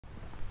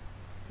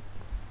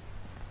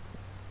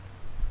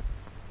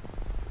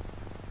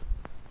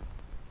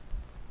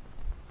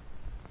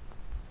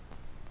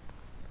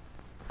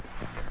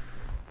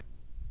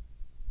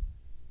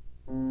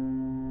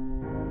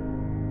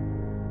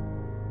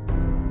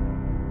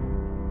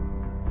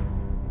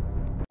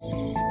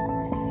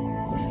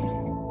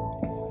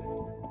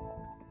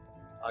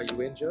Are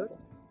you injured?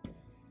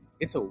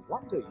 It's a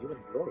wonder you and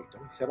Glory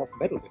don't set off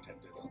metal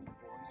detectors.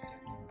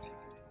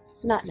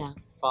 Not now.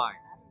 Fine.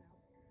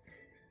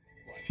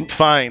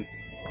 Fine.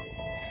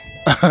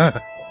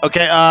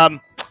 Okay,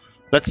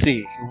 let's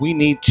see. We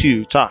need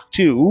to talk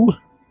to...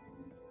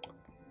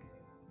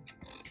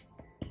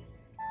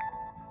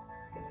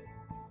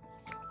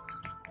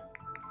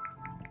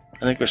 I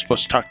think we're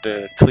supposed to talk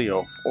to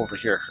Cleo over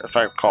here, if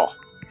I recall.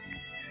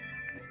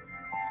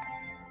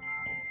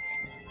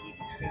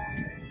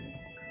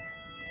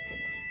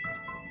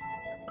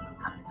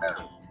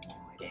 Confirmed.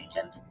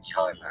 Agent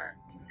Charmer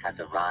has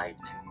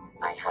arrived.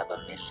 I have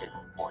a mission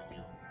for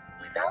you.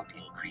 Without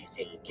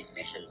increasing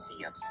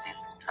efficiency of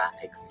synth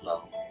traffic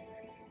flow,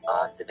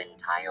 odds of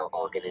entire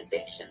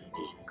organization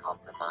being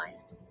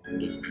compromised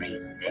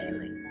increase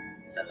daily.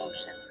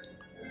 Solution: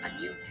 a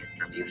new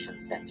distribution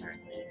center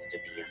needs to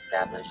be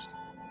established.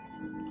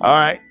 All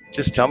right,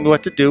 just tell me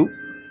what to do.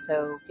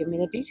 So give me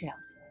the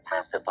details.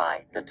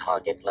 Pacify the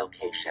target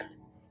location.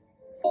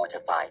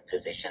 Fortify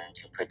position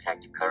to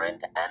protect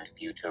current and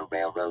future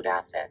railroad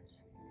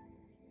assets.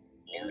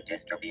 New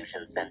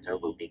distribution center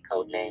will be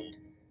codenamed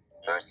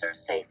Mercer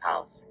Safe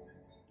House.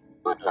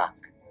 Good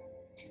luck.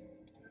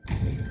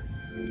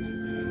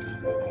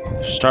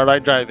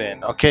 Starlight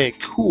Drive-In. Okay,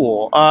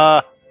 cool.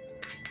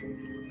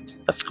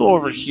 Let's go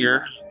over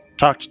here.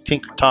 Talk to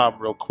Tinker Tom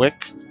real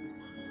quick.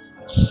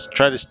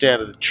 Try to stay out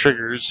of the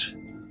triggers.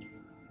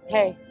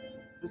 Hey.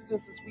 The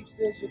sensor sweep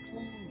says you're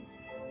clean.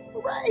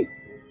 Hooray!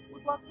 We're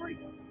block free.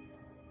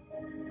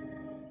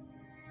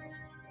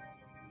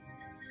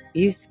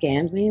 You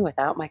scanned me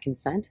without my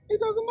consent? It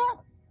doesn't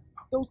matter.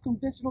 Those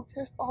conventional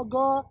tests are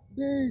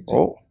garbage.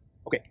 Oh.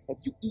 Okay, have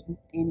you eaten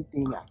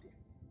anything out there?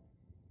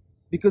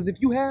 Because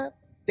if you have,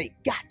 they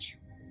got you.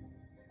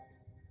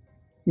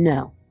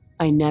 No,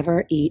 I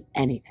never eat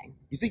anything.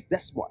 You see,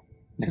 that's smart.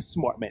 That's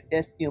smart, man.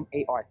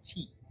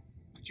 S-M-A-R-T.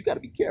 But you got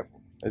to be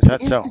careful. Is that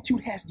the so?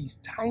 Institute has these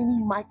tiny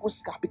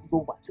microscopic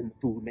robots in the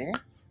food, man.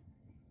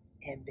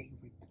 And they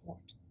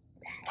report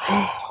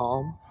back.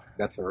 Tom,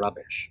 that's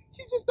rubbish.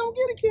 You just don't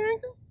get it,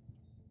 Carrington.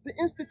 The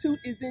Institute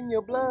is in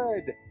your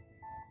blood.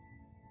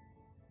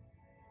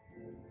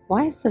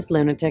 Why is this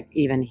lunatic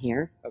even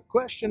here? A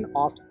question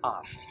oft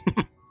asked.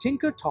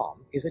 Tinker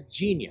Tom is a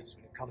genius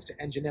when it comes to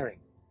engineering,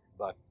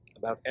 but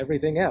about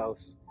everything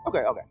else...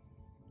 Okay.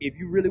 If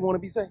you really want to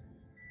be safe,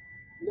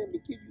 let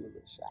me give you a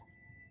little shot.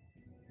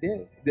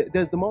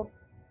 There's the Monno.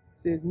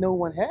 Says no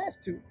one has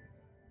to,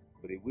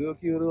 but it will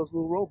kill those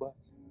little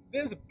robots.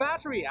 There's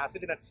battery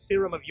acid in that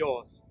serum of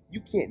yours.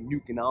 You can't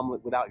nuke an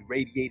omelet without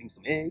irradiating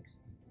some eggs.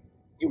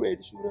 You ready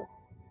to shoot up?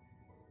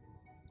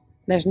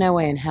 There's no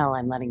way in hell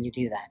I'm letting you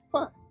do that.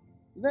 Fine.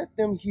 Let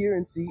them hear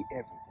and see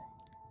everything.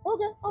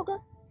 Okay.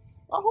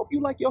 I hope you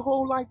like your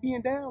whole life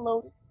being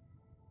downloaded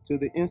to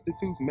the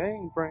Institute's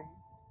mainframe.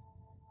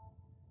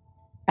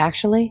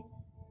 Actually,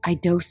 I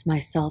dose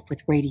myself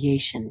with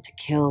radiation to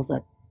kill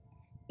the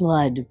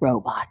blood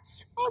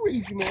robots. I'll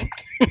read you, man.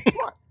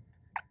 Smart.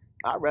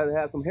 I'd rather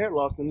have some hair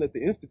loss than let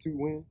the Institute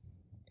win.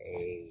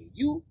 Hey,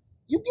 you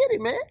get it,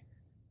 man.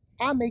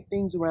 I make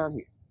things around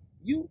here.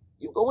 You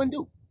go and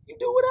do. You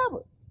do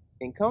whatever.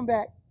 And come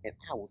back and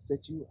I will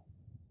set you up.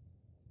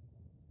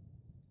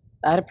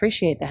 I'd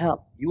appreciate the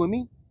help. You and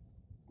me,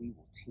 we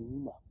will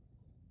team up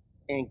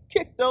and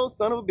kick those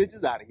son of a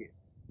bitches out of here.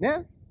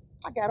 Now,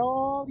 I got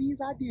all these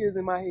ideas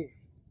in my head.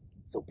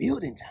 So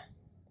building time.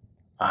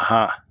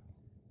 Uh-huh.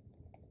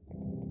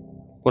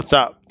 What's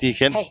up,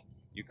 Deacon? Hey.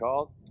 You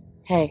called?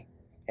 Hey.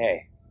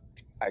 Hey.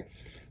 I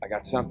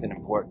got something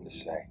important to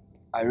say.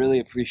 I really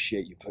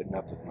appreciate you putting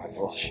up with my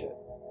bullshit.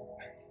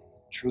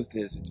 Truth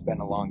is, it's been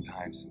a long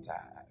time since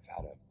I've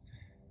had a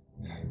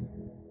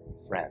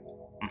friend.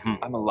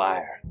 Mm-hmm. I'm a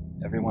liar.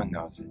 Everyone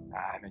knows it.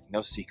 I make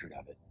no secret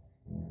of it.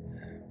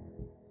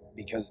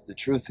 Because the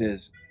truth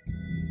is,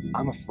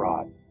 I'm a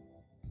fraud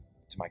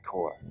to my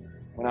core.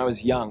 When I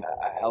was young,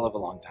 a hell of a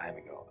long time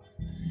ago,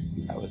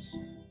 I was,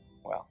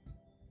 well,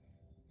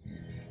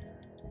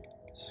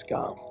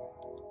 scum.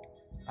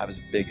 I was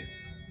a bigot.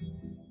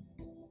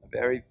 A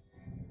very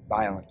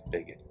violent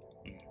bigot.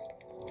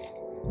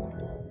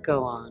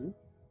 Go on.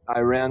 I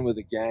ran with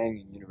a gang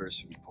in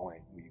University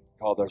Point. We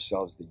called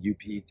ourselves the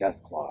UP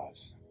Death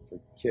Claws. For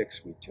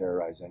kicks, we'd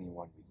terrorize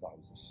anyone we thought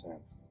was a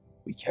synth.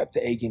 We kept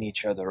egging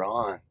each other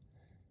on.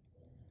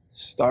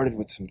 Started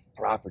with some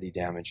property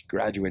damage,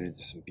 graduated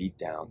to some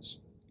beatdowns.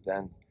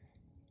 Then,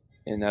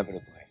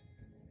 inevitably,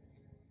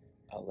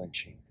 a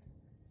lynching.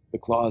 The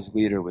Claws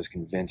leader was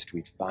convinced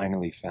we'd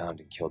finally found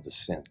and killed the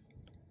synth.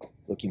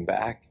 Looking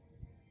back,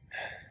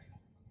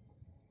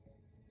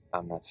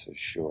 I'm not so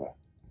sure.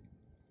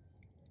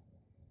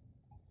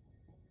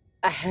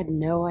 I had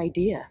no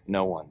idea.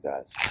 No one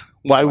does.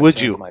 Why So would I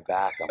turned you? my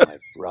back on my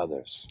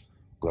brothers.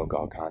 Broke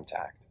all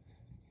contact.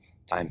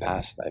 Time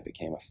passed, I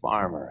became a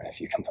farmer, if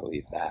you can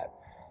believe that.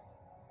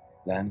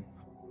 Then,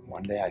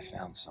 one day I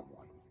found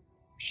someone.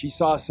 She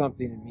saw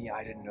something in me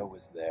I didn't know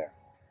was there.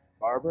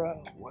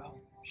 Barbara,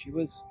 well, she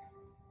just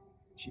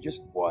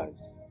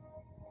was.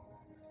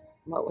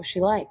 What was she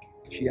like?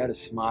 She had a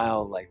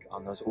smile like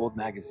on those old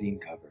magazine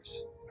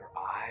covers. Her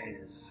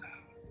eyes.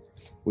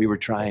 We were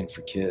trying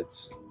for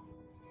kids,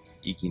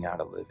 eking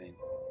out a living.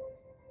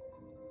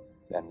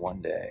 Then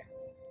one day,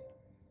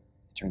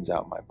 it turns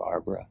out my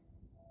Barbara,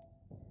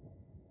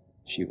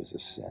 she was a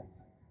sin.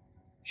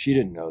 She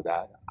didn't know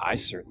that. I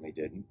certainly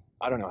didn't.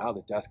 I don't know how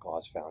the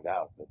Deathclaws found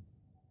out, but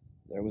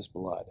there was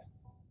blood.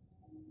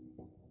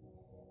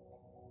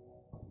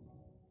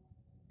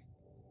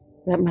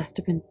 That must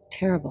have been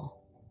terrible.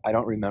 I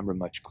don't remember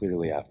much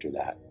clearly after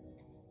that.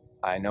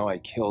 I know I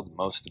killed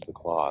most of the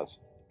claws.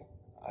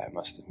 I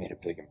must have made a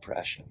big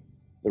impression.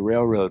 The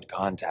railroad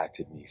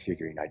contacted me,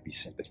 figuring I'd be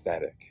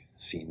sympathetic,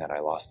 seeing that I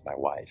lost my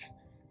wife.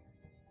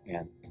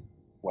 And,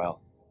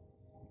 well,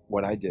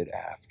 what I did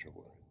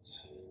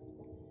afterwards.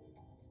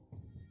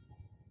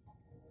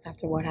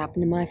 After what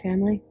happened to my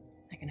family,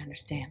 I can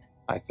understand.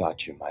 I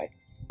thought you might.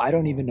 I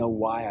don't even know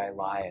why I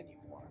lie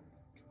anymore.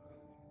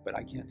 But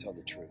I can't tell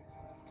the truth.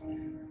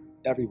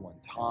 Everyone,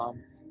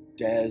 Tom,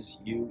 Dez,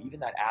 you, even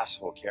that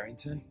asshole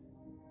Carrington,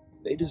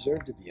 they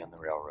deserve to be on the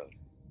railroad.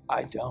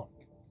 I don't.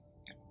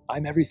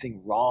 I'm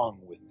everything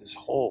wrong with this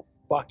whole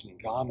fucking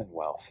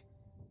Commonwealth.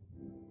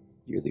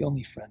 You're the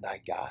only friend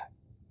I got.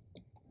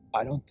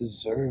 I don't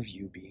deserve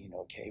you being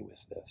okay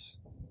with this.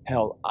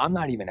 Hell, I'm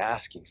not even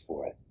asking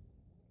for it.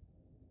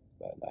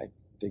 But I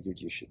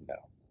figured you should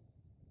know.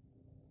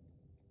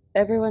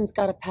 Everyone's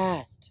got a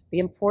past. The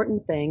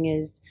important thing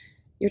is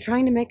you're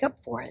trying to make up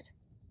for it.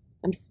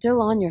 I'm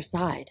still on your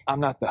side.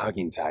 I'm not the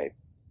hugging type.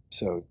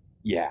 So,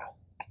 yeah.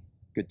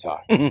 Good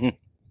talk.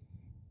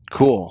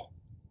 Cool.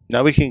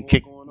 Now we can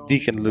kick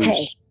Deacon loose.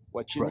 Hey.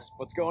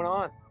 What's going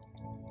on?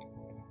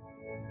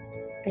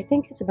 I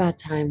think it's about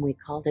time we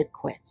called it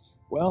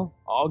quits. Well,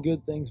 all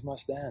good things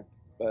must end.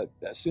 But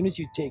as soon as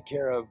you take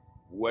care of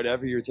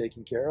whatever you're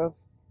taking care of,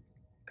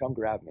 come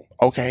grab me.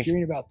 Okay.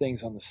 Hearing about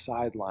things on the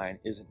sideline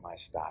isn't my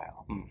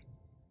style.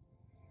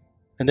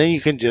 And then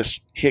you can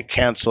just hit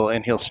cancel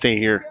and he'll stay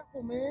here.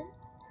 Careful, man.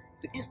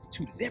 The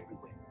Institute is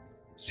everywhere.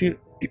 See,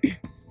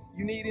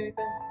 You need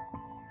anything?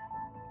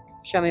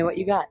 Show me what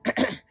you got.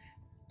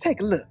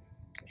 Take a look.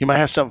 you might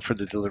have something for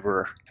the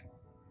deliverer.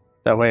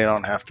 That way I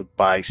don't have to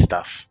buy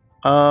stuff.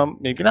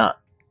 Maybe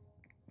not.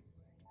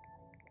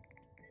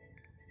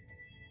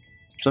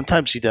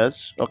 Sometimes he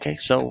does. Okay,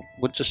 so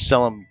we'll just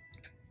sell him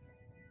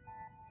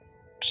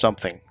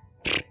something.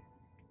 Do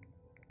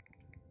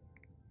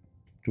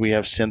we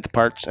have synth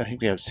parts? I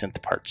think we have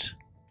synth parts.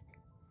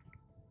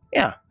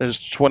 Yeah,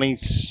 there's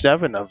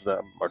 27 of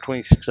them, or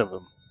 26 of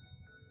them.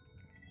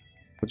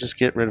 We'll just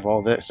get rid of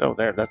all this. Oh,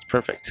 there, that's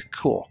perfect.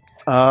 Cool.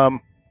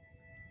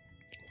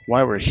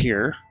 While we're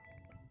here,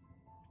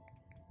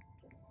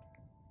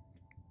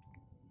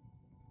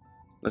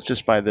 let's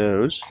just buy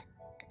those.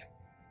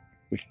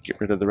 We can get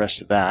rid of the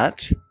rest of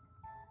that.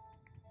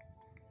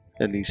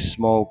 And these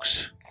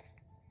smokes.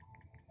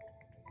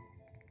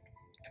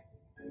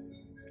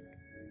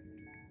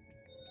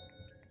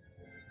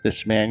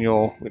 This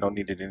manual, we don't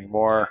need it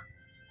anymore.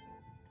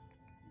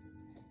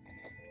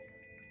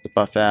 The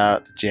buff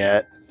out, the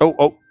jet.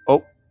 Oh,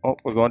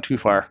 we're going too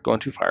far. Going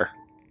too far.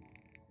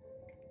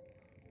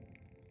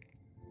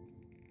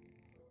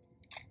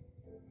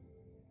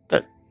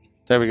 Good.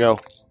 There we go.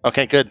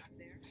 Okay, good.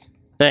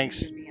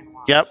 Thanks.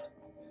 Yep.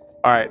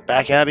 All right,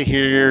 back out of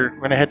here. We're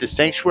going to head to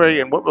Sanctuary,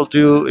 and what we'll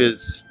do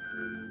is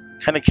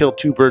kind of kill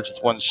two birds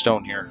with one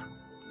stone here.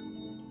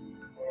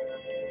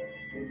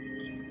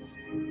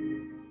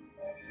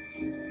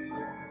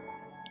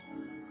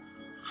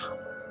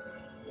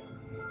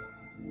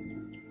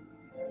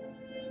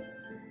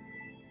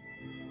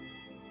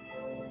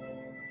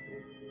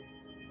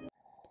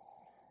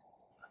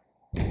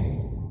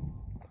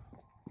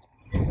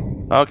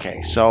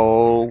 Okay,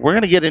 so we're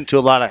going to get into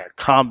a lot of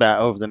combat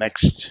over the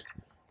next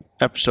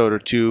episode or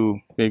two,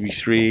 maybe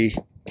 3.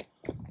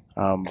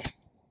 I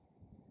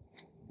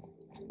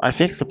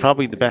think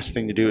probably the best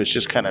thing to do is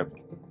just kind of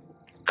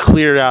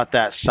clear out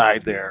that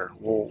side there.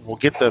 We'll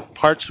get the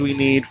parts we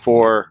need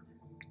for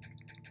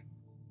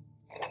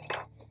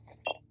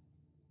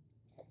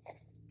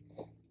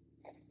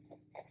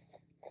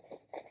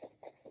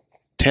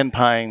Ten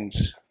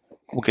Pines.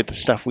 We'll get the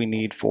stuff we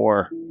need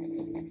for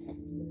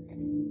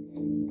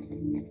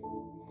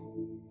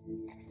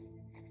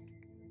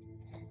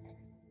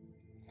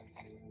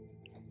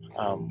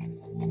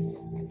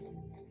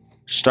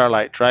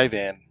Starlight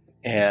Drive-In,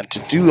 and to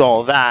do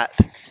all that,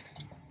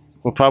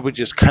 we'll probably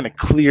just kind of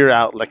clear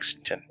out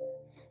Lexington,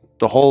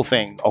 the whole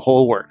thing, the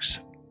whole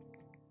works.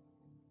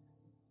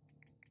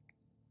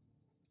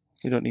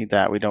 We don't need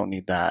that. We don't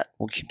need that.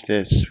 We'll keep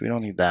this. We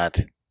don't need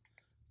that.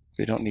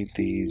 We don't need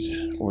these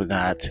or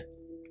that.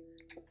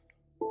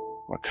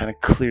 We'll kind of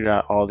clear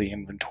out all the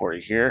inventory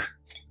here.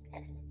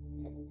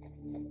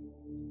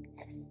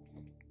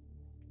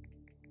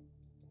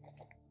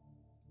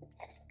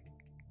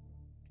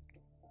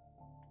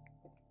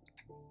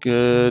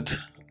 Good.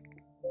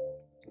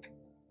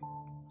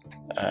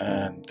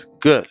 And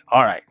good.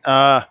 All right.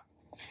 Let's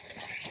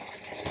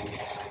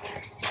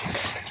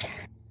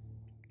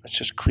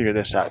just clear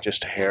this out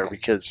just a hair,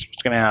 because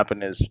what's going to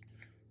happen is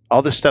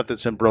all this stuff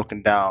that's been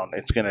broken down,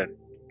 it's going to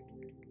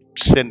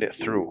send it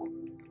through.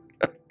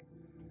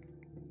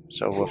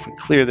 So if we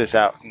clear this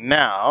out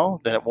now,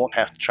 then it won't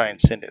have to try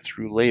and send it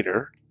through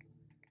later.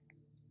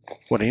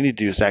 What I need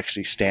to do is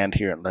actually stand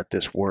here and let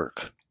this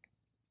work.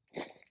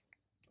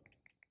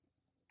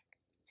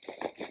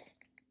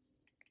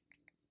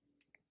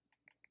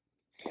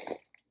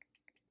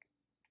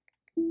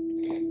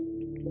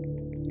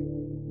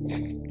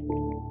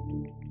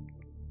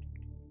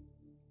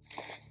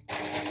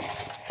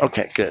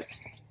 Okay, good.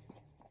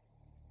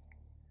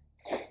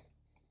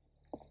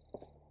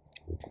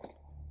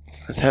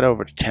 Let's head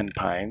over to 10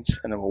 Pines,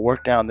 and then we'll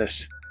work down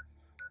this.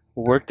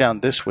 We'll work down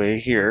this way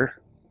here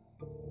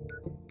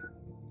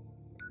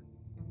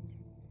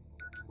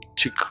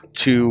to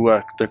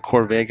the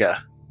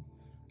Corvega.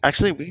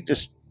 Actually, we can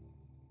just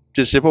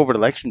zip over to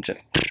Lexington.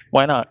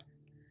 Why not?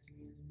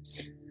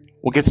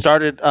 We'll get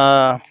started.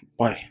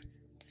 Boy,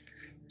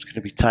 it's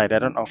gonna be tight. I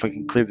don't know if I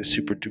can clear the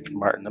Super Duper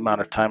Mart in the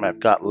amount of time I've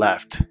got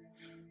left.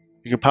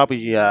 You could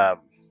probably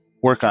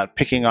work on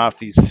picking off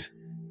these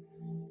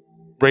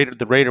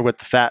the Raider with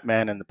the Fat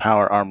Man and the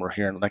Power Armor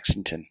here in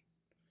Lexington.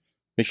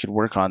 We could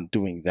work on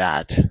doing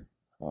that.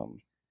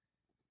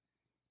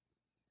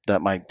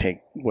 That might take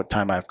what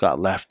time I've got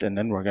left, and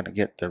then we're going to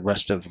get the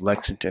rest of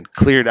Lexington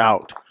cleared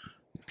out.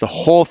 The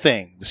whole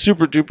thing. The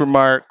Super Duper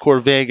Mart,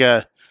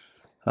 Corvega,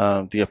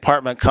 the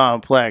apartment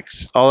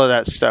complex, all of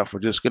that stuff.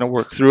 We're just going to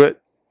work through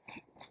it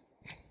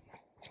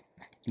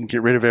and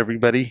get rid of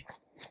everybody,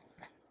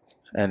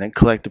 and then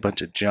collect a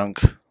bunch of junk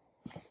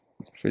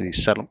for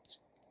these settlements.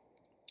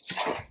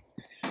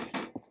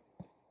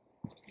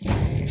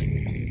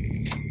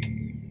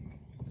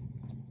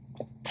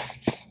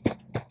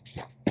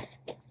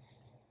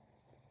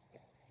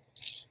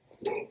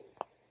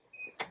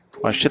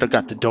 Well, I should have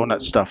got the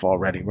donut stuff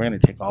already. We're gonna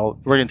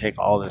take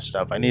all this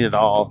stuff. I need it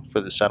all for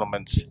the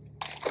settlements.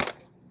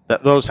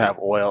 Those have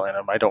oil in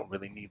them. I don't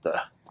really need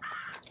the.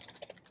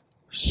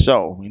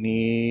 So we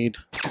need.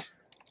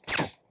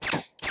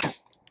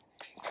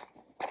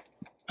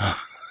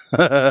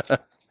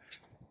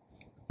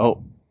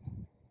 Oh,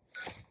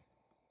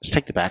 let's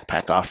take the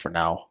backpack off for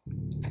now.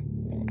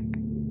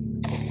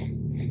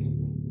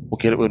 We'll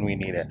get it when we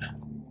need it.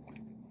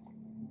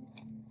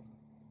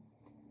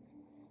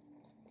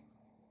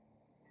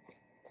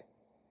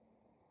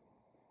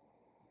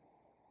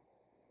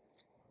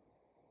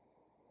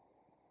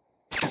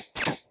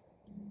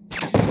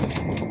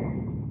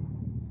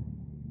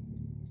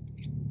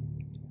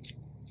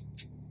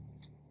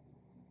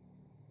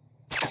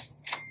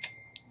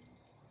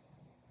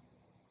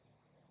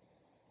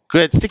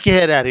 Good, stick your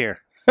head out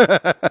here.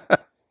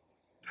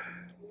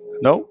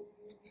 Nope.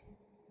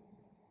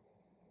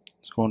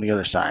 Let's go on the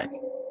other side.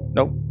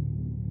 Nope.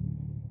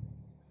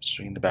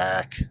 Swing the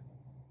back.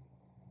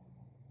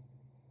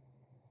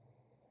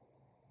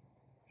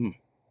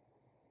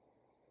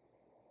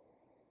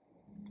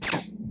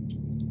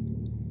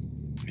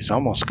 He's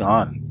almost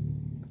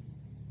gone.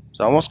 He's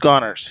almost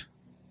goners.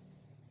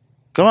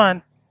 Come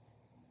on.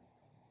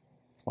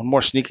 One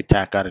more sneak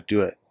attack ought to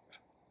do it.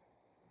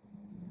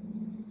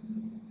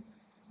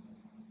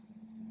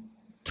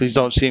 Please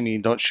don't see me.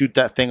 Don't shoot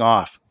that thing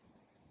off.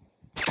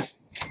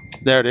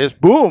 There it is.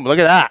 Boom. Look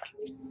at that.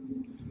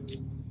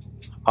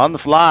 On the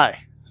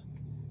fly.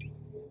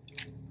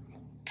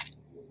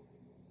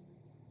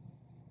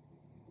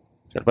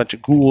 Got a bunch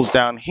of ghouls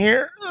down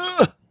here.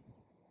 Ugh.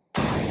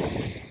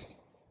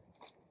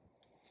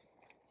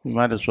 We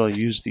might as well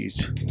use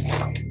these.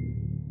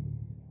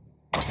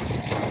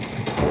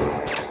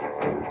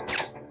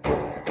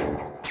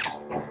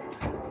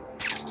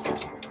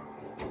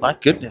 My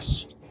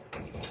goodness.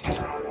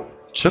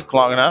 Took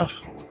long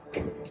enough.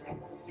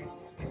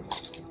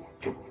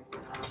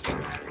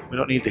 We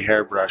don't need the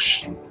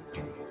hairbrush.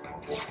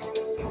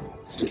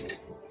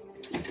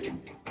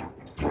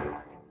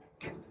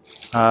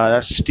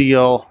 That's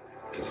steel.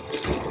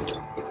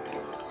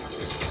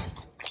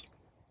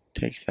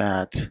 Take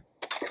that.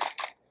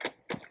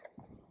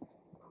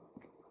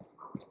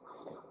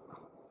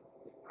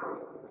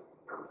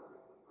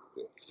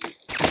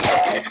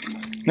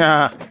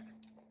 Nah.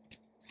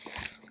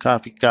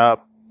 Coffee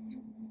cup.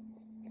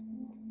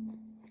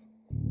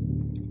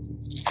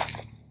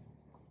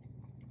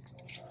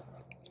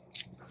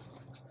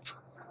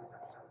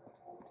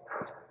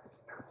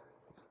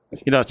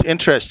 You know, what's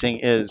interesting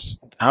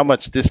is how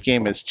much this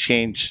game has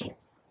changed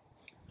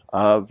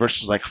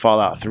versus like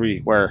Fallout 3,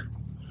 where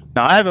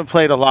now I haven't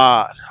played a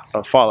lot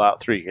of Fallout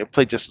 3. I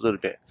played just a little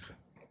bit,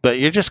 but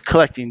you're just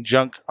collecting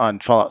junk on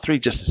Fallout 3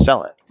 just to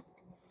sell it.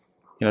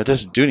 You know, it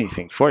doesn't do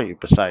anything for you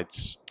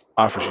besides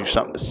offers you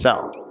something to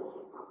sell.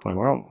 Boy,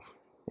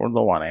 we're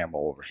low on ammo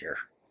over here.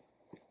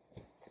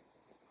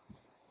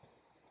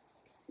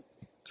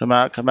 Come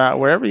out,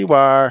 wherever you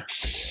are.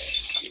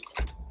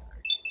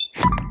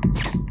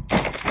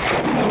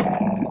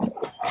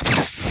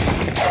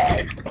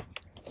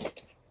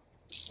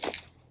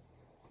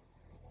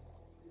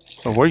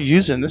 Well, we're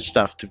using this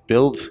stuff to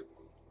build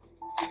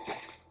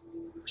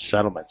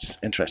settlements.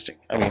 Interesting.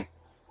 I mean,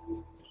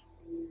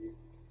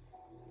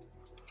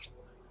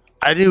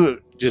 I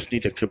do just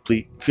need to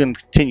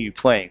continue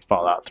playing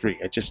Fallout 3.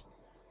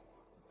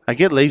 I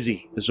get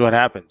lazy is what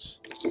happens.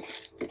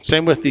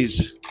 Same with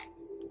these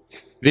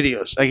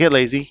videos. I get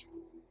lazy.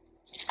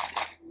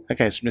 That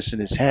guy's missing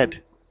his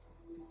head.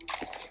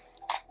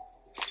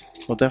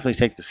 We'll definitely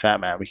take the fat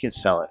man. We can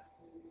sell it.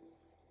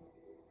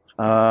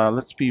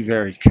 Let's be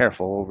very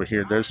careful over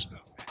here. There's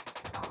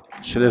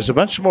a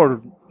bunch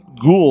more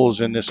ghouls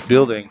in this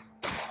building.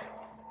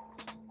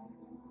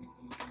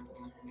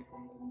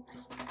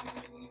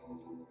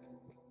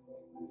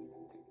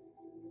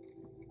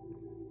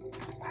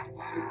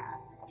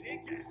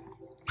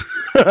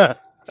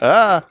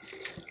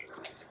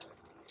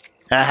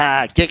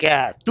 Haha, kick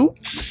ass. Oop.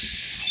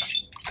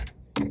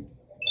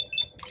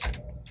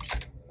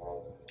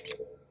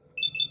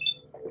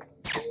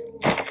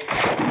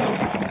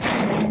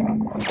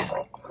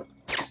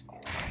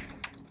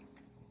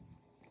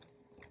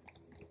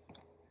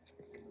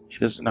 He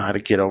doesn't know how to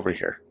get over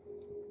here.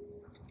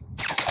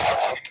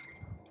 I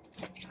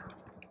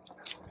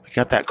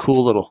got that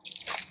cool little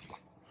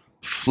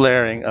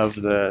flaring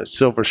of the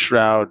Silver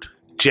Shroud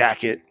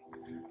jacket,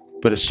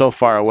 but it's so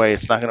far away.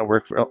 It's not going to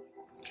work.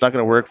 It's not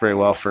going to work very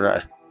well for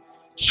a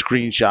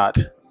screenshot.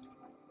 Is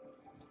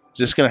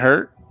this going to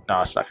hurt?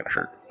 No, it's not going to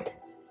hurt.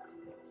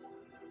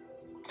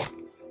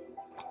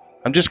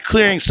 I'm just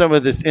clearing some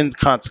of this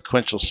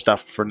inconsequential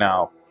stuff for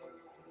now,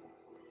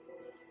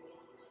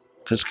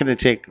 because it's going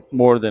to take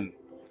more than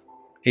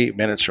 8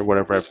 minutes or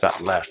whatever I've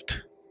got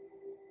left.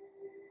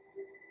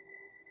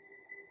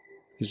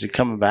 Is he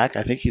coming back?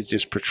 I think he's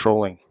just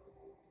patrolling.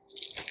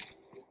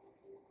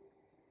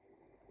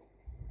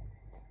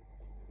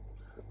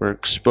 We're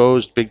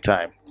exposed big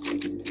time.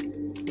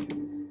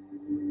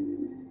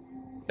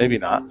 Maybe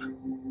not.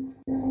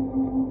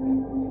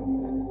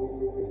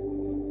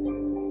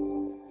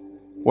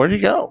 Where'd he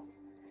go?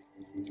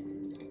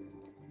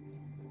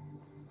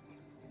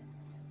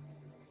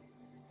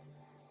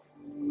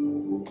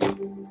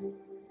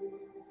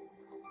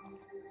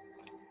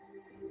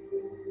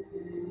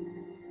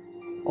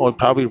 Oh, it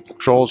probably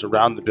patrols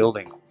around the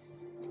building.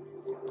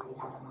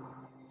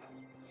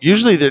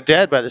 Usually they're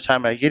dead by the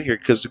time I get here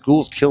because the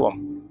ghouls kill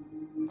them.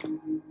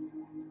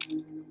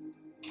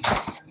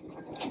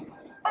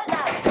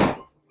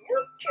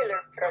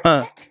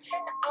 Huh.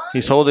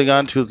 He's holding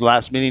on to the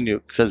last mini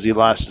nuke because he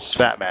lost his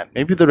fat man.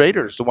 Maybe the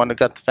raider is the one that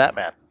got the fat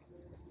man.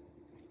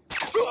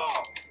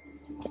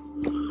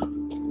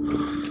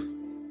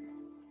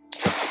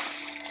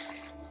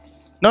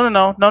 No, no,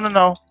 no, no, no,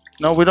 no.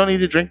 No, we don't need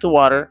to drink the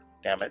water.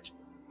 Damn it.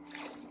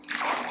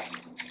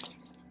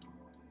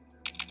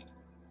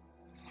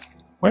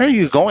 Where are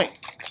you going?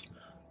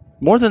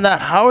 More than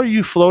that, how are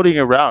you floating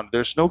around?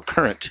 There's no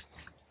current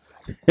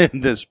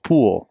in this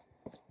pool.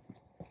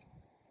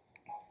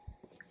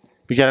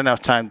 We got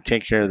enough time to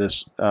take care of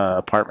this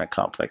apartment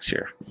complex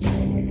here.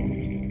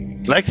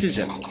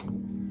 Lexington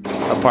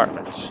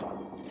Apartments.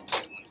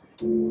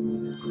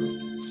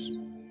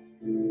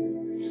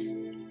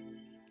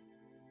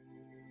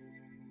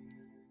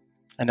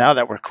 And now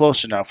that we're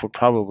close enough, we'll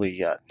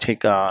probably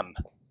take on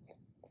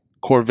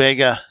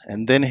Corvega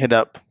and then hit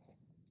up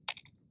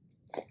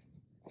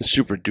the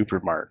Super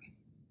Duper Mart.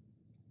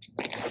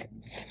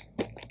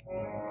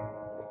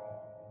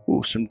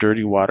 Ooh, some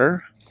dirty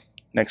water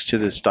next to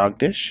this dog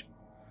dish.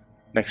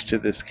 Next to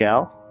this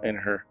gal and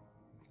her.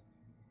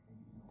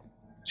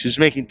 She's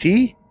making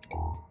tea?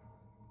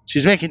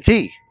 She's making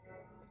tea.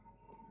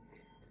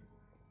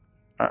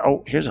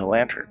 Oh, here's a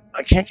lantern.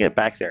 I can't get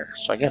back there,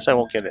 so I guess I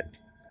won't get it.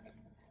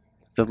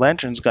 The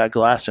lantern's got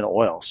glass and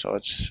oil, so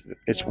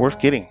it's worth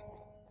getting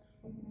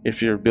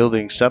if you're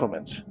building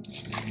settlements.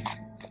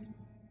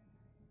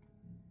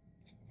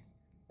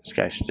 This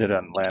guy stood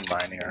on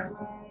landmine here.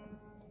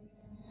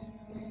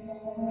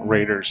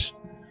 Raiders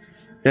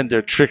and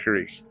their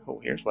trickery. Oh,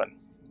 here's one.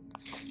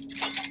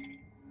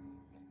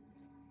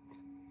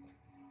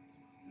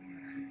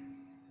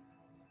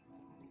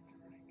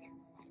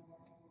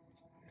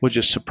 We'll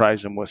just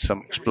surprise them with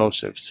some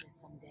explosives.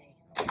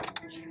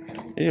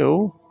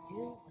 Ew.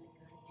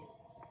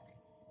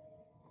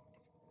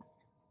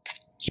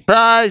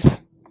 Surprise!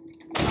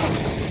 I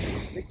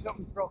think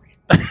something's broken.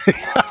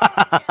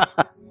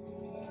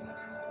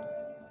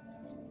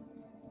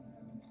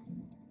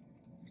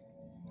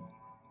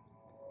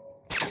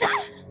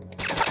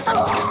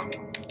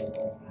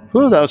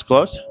 Ooh, that was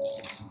close.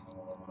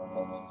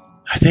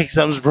 I think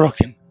something's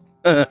broken.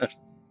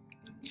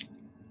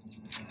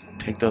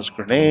 Take those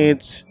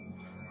grenades.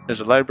 There's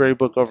a library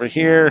book over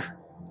here.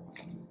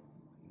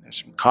 There's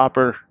some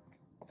copper.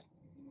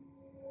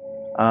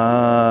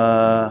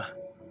 Some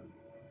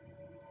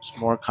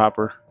more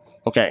copper.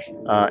 Okay,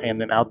 and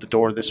then out the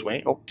door this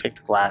way. Oh, take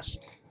the glass.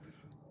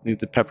 Leave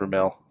the pepper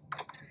mill.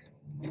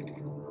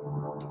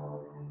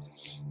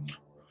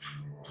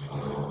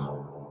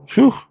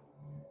 Whew.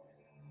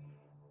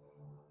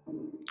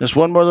 There's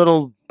one more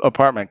little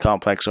apartment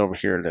complex over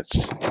here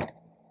that's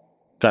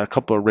got a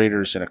couple of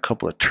raiders and a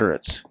couple of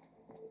turrets.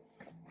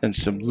 And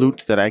some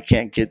loot that I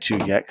can't get to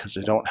yet because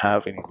I don't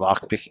have any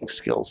lockpicking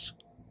skills.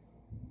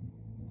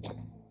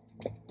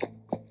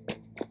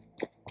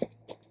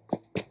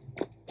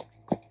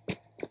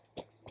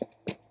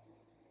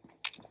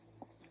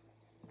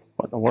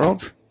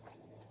 world?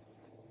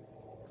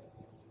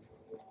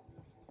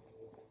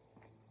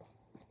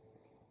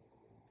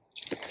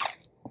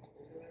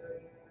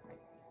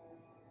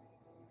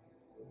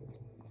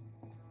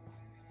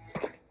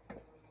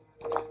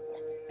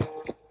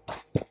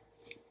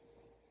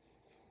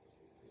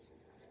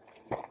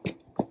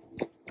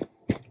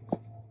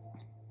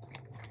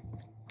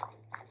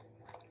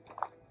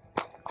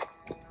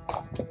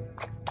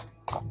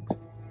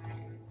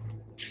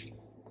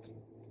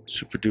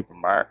 Super duper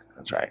mark.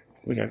 That's right.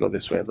 We gotta go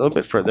this way a little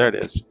bit further. There it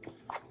is.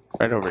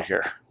 Right over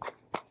here.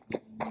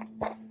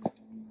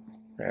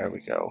 There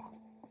we go.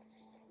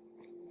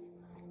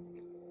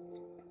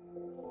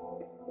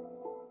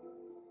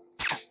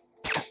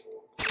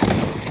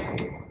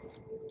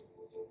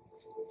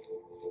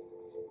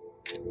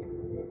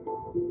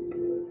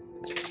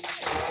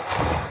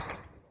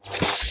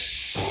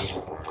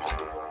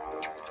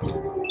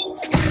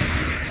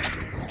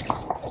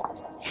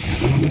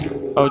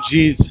 Oh,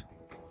 geez.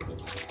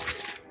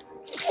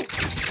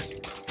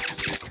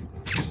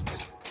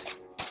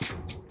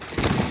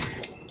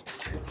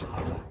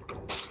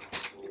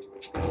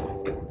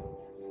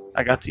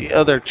 I got the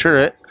other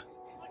turret.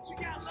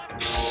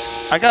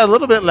 I got a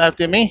little bit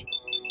left in me.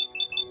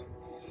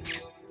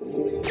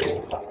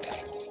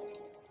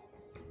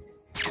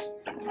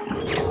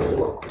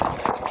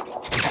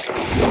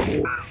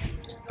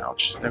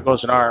 Ouch. There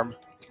goes an arm.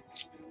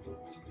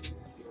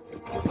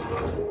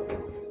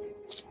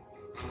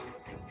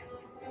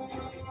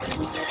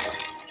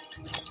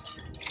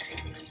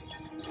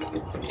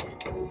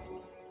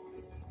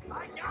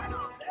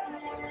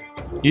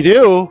 You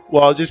do?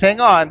 Well, just hang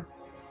on.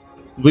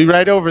 We'll be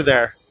right over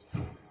there.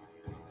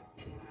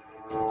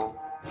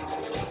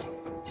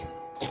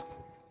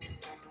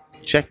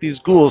 Check these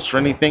ghouls for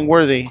anything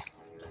worthy.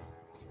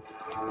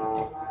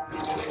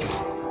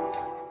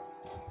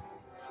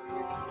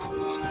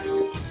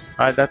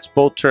 Alright, that's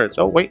both turrets.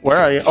 Oh, wait, where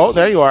are you? Oh,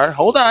 there you are.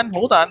 Hold on,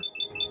 hold on.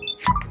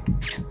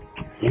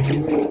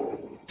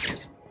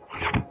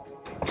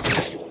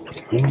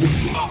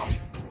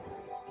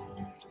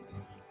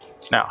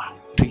 Now,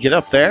 to get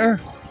up there,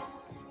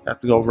 I have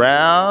to go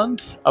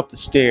round, up the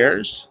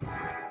stairs.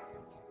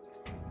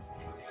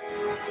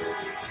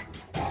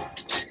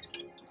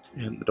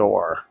 In the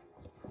door.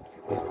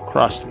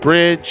 Cross the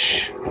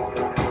bridge.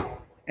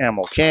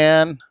 Ammo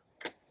can.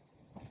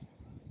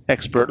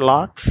 Expert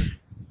lock.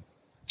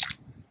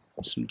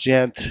 Some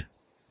gent.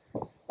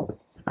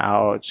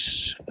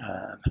 Ouch.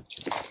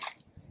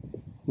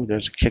 Ooh,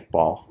 there's a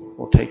kickball.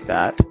 We'll take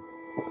that.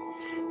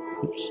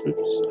 Oops,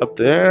 oops. Up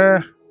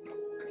there.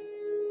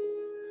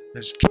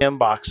 There's a cam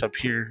box up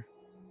here.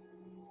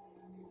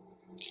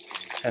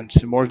 And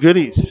some more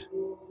goodies.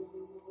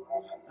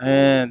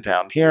 And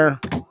down here.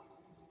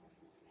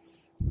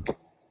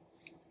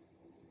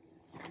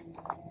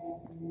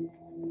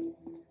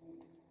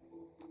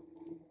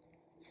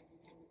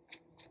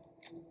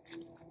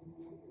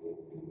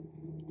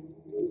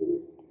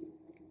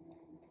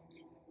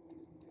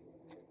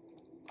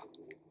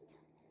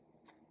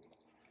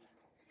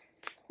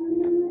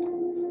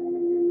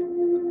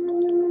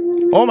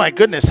 Oh my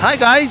goodness. Hi,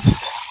 guys.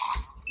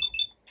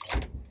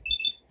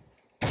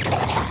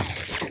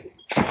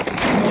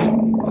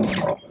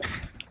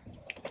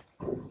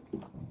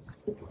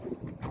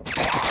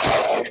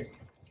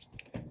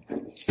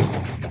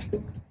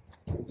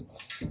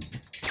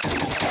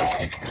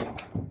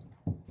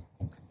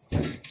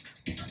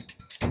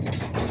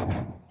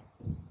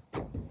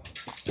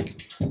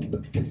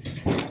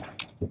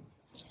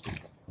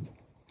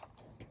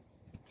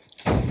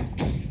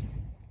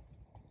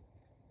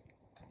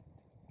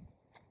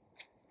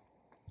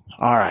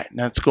 All right,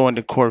 let's go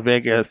into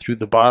Corvega through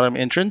the bottom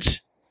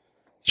entrance,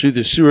 through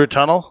the sewer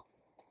tunnel.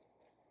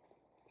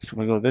 So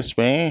we go this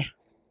way,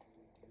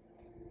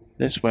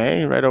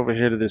 right over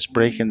here to this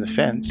break in the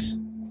fence.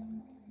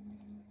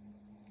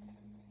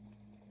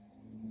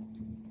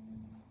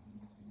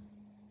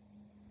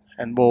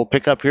 And we'll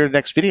pick up here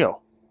next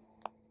video.